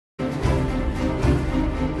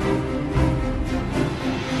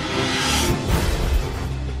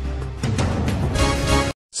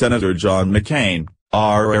Senator John McCain,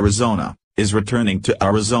 R-Arizona, is returning to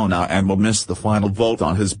Arizona and will miss the final vote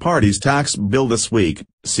on his party's tax bill this week,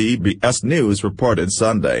 CBS News reported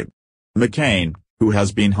Sunday. McCain, who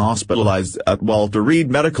has been hospitalized at Walter Reed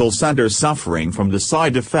Medical Center suffering from the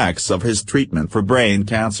side effects of his treatment for brain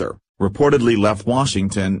cancer, reportedly left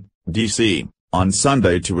Washington, D.C., on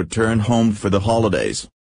Sunday to return home for the holidays.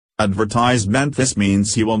 Advertisement: This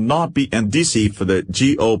means he will not be in D.C. for the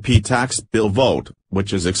GOP tax bill vote,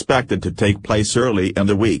 which is expected to take place early in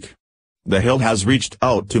the week. The Hill has reached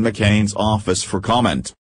out to McCain's office for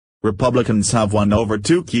comment. Republicans have won over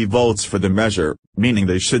 2 key votes for the measure, meaning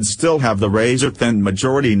they should still have the razor-thin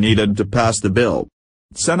majority needed to pass the bill.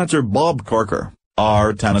 Senator Bob Corker,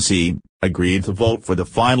 R. Tennessee, agreed to vote for the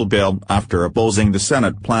final bill after opposing the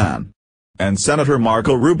Senate plan. And Senator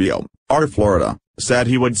Marco Rubio, R. Florida, said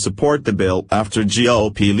he would support the bill after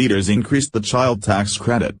GOP leaders increased the child tax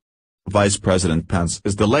credit. Vice President Pence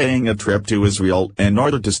is delaying a trip to Israel in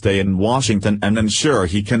order to stay in Washington and ensure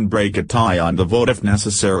he can break a tie on the vote if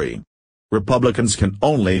necessary. Republicans can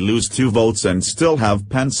only lose 2 votes and still have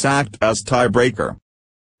Pence act as tiebreaker.